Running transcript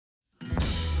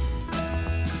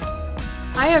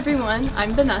Hi everyone,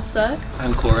 I'm Vanessa.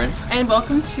 I'm Corin. And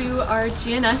welcome to our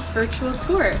GNS virtual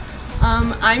tour.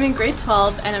 I'm in grade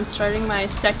 12 and I'm starting my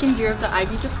second year of the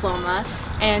IB diploma,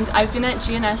 and I've been at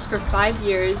GNS for 5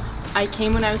 years. I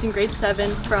came when I was in grade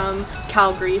 7 from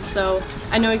Calgary, so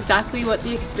I know exactly what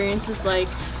the experience is like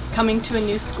coming to a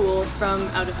new school from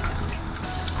out of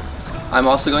town. I'm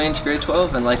also going into grade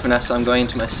 12, and like Vanessa, I'm going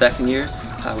into my second year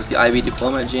with the IB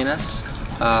diploma at GNS.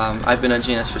 I've been at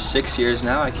GNS for 6 years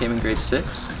now. I came in grade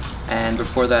 6, and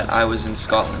before that I was in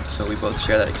Scotland, so we both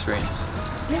share that experience.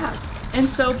 Yeah, and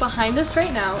so behind us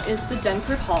right now is the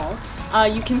Denford Hall.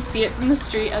 You can see it from the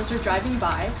street as we're driving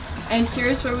by, and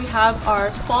here's where we have our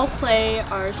fall play,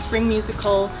 our spring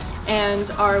musical,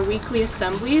 and our weekly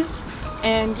assemblies.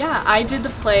 And yeah, I did the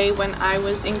play when I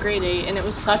was in grade 8, and it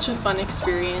was such a fun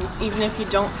experience. Even if you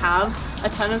don't have a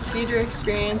ton of theater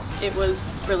experience, it was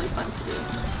really fun to do.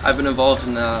 I've been involved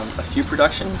in a few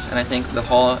productions, and I think the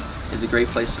hall is a great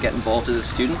place to get involved as a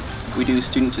student. We do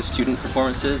student-to-student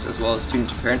performances as well as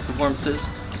student-to-parent performances.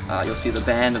 You'll see the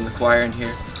band and the choir in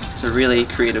here. It's a really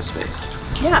creative space.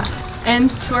 Yeah, and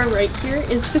to our right here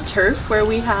is the turf, where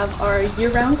we have our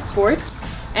year-round sports,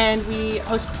 and we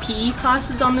host PE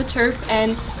classes on the turf,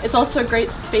 and it's also a great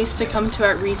space to come to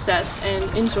at recess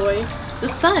and enjoy the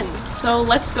sun. So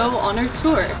let's go on our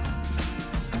tour.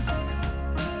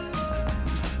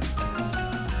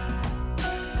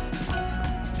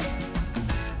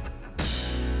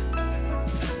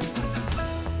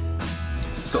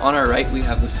 So on our right we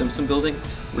have the Simpson building.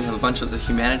 We have a bunch of the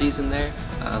humanities in there,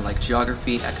 like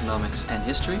geography, economics, and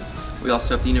history. We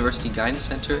also have the University Guidance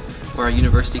Center, where our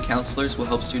university counselors will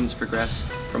help students progress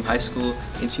from high school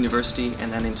into university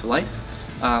and then into life.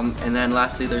 And then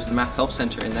lastly, there's the Math Help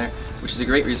Center in there, which is a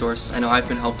great resource. I know I've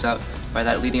been helped out by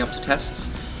that leading up to tests.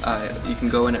 You can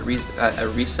go in at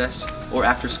recess or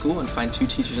after school and find 2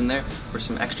 teachers in there for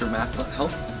some extra math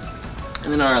help.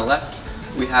 And then on our left,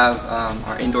 we have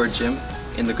our indoor gym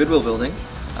in the Goodwill building.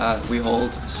 We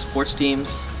hold sports teams,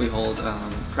 we hold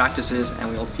practices, and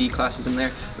we hold PE classes in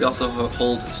there. We also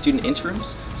hold student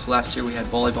interims. So last year we had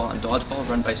volleyball and dodgeball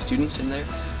run by students in there.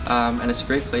 And it's a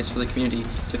great place for the community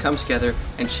to come together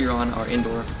and cheer on our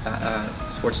indoor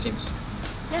sports teams.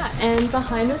 Yeah, and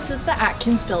behind us is the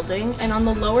Atkins building, and on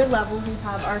the lower level we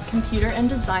have our computer and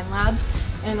design labs,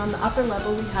 and on the upper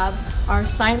level we have our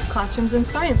science classrooms and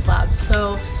science labs.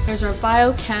 So there's our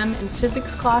bio, chem, and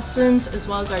physics classrooms, as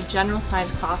well as our general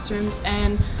science classrooms,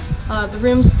 and the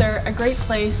rooms, they're a great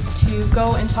place to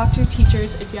go and talk to your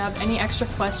teachers if you have any extra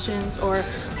questions or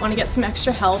want to get some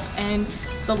extra help, and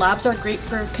the labs are great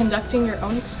for conducting your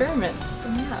own experiments.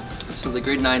 And yeah. So the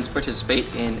grade 9s participate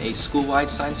in a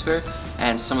school-wide science fair,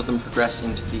 and some of them progress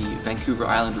into the Vancouver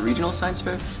Island Regional Science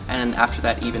Fair, and after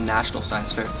that even National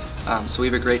Science Fair. So we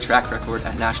have a great track record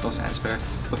at National Science Fair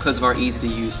because of our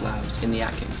easy-to-use labs in the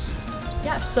Atkins.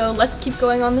 Yeah, so let's keep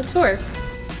going on the tour.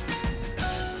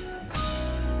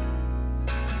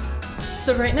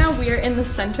 So right now we are in the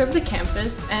center of the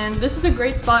campus, and this is a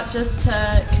great spot just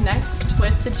to connect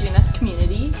with the GNS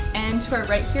community. And to our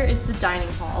right here is the dining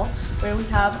hall, where we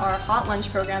have our hot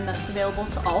lunch program that's available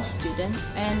to all students.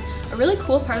 And a really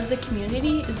cool part of the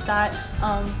community is that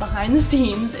behind the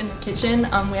scenes in the kitchen,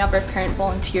 we have our parent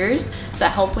volunteers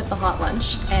that help with the hot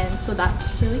lunch, and so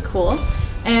that's really cool.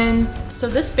 And so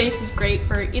this space is great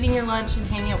for eating your lunch and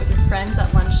hanging out with your friends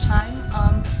at lunchtime,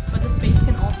 but the space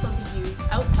can also be used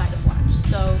outside of lunch.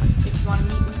 So if you want to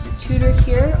meet with your tutor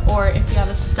here, or if you have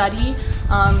a study,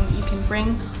 you can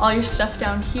bring all your stuff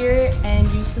down here and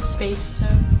use the space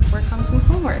to work on some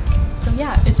homework. So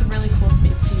yeah, it's a really cool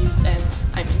space to use, and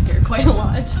I'm in here quite a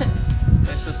lot.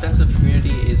 Okay, so sense of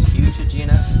community is huge at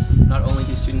GNS. Not only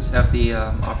do students have the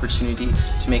opportunity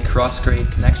to make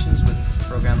cross-grade connections with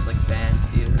programs like band,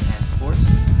 theater, and sports,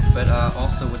 but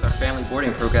also with our family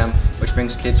boarding program, which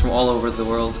brings kids from all over the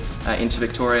world into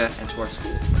Victoria and to our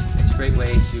school. It's a great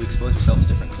way to expose yourself to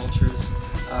different cultures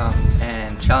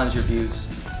and challenge your views,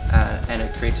 and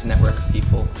it creates a network of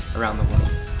people around the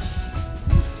world.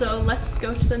 So let's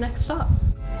go to the next stop.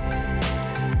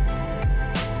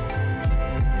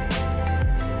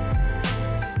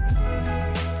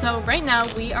 So right now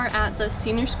we are at the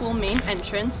senior school main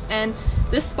entrance, and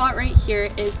this spot right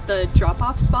here is the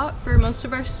drop-off spot for most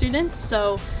of our students.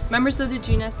 So members of the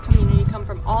GNS community come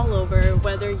from all over,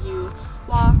 whether you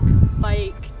walk,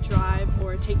 bike, drive,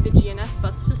 or take the GNS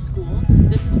bus to school.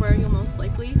 This is where you'll most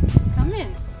likely come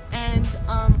in. And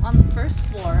on the first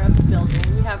floor of the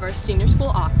building, we have our senior school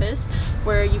office,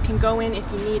 where you can go in if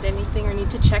you need anything or need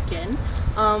to check in.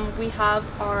 We have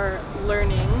our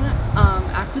learning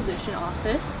acquisition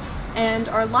office, and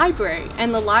our library.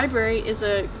 And the library is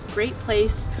a great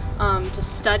place to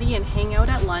study and hang out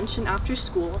at lunch and after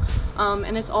school,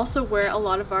 and it's also where a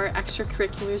lot of our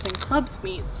extracurriculars and clubs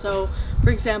meet. So for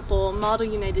example, Model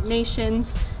United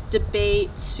Nations,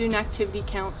 debate, student activity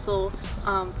council,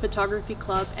 photography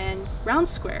club, and Round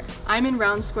Square. I'm in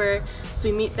Round Square, so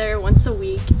we meet there once a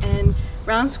week, and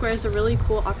Round Square is a really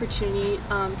cool opportunity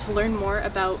to learn more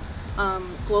about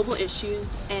global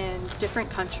issues and different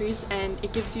countries, and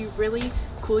it gives you really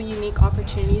cool, unique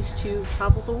opportunities to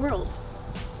travel the world.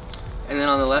 And then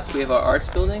on the left we have our arts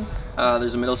building.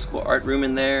 There's a middle school art room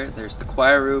in there, there's the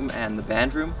choir room and the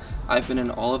band room. I've been in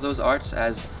all of those arts,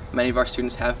 as many of our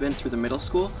students have been through the middle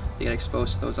school. They get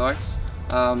exposed to those arts.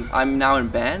 I'm now in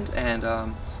band,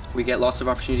 and we get lots of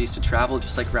opportunities to travel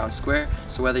just like Round Square.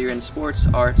 So whether you're in sports,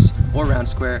 arts, or Round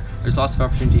Square, there's lots of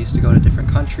opportunities to go to different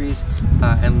countries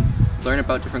and learn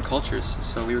about different cultures.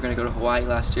 So we were going to go to Hawaii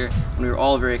last year, and we were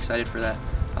all very excited for that.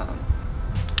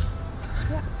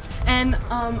 And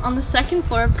on the second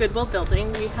floor of Goodwill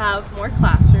Building, we have more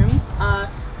classrooms.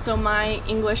 So my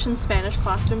English and Spanish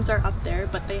classrooms are up there,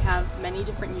 but they have many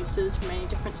different uses for many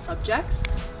different subjects,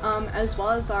 as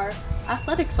well as our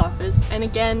athletics office. And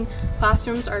again,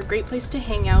 classrooms are a great place to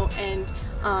hang out, and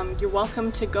you're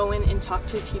welcome to go in and talk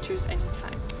to your teachers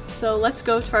anytime. So let's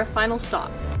go to our final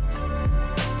stop.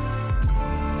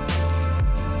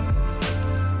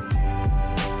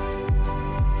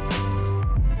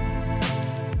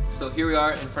 So here we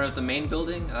are in front of the main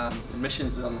building.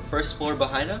 Admissions is on the first floor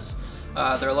behind us.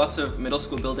 There are lots of middle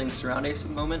school buildings surrounding us at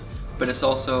the moment, but it's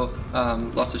also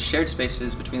lots of shared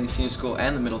spaces between the senior school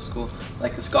and the middle school,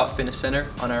 like the Scott Fitness Center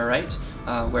on our right,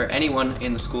 where anyone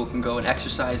in the school can go and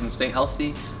exercise and stay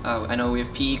healthy. I know we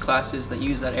have PE classes that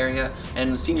use that area, and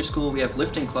in the senior school we have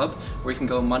lifting club, where you can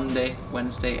go Monday,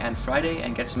 Wednesday, and Friday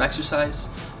and get some exercise.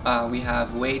 We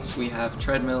have weights, we have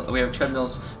treadmills, we have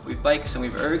bikes, and we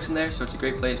have ergs in there, so it's a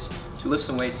great place to lift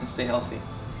some weights and stay healthy.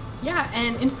 Yeah,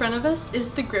 and in front of us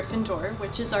is the Griffin door,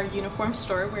 which is our uniform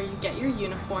store where you get your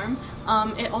uniform.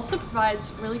 It also provides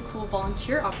really cool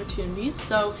volunteer opportunities,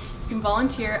 so you can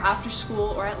volunteer after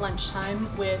school or at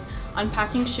lunchtime with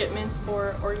unpacking shipments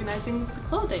or organizing the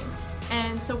clothing.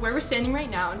 And so where we're standing right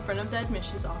now in front of the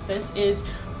admissions office is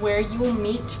where you will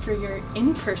meet for your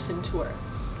in-person tour.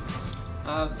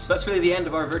 So that's really the end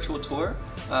of our virtual tour.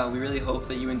 We really hope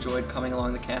that you enjoyed coming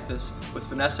along the campus with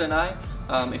Vanessa and I.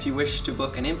 If you wish to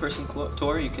book an in-person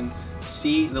tour, you can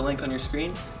see the link on your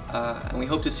screen, and we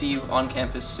hope to see you on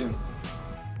campus soon.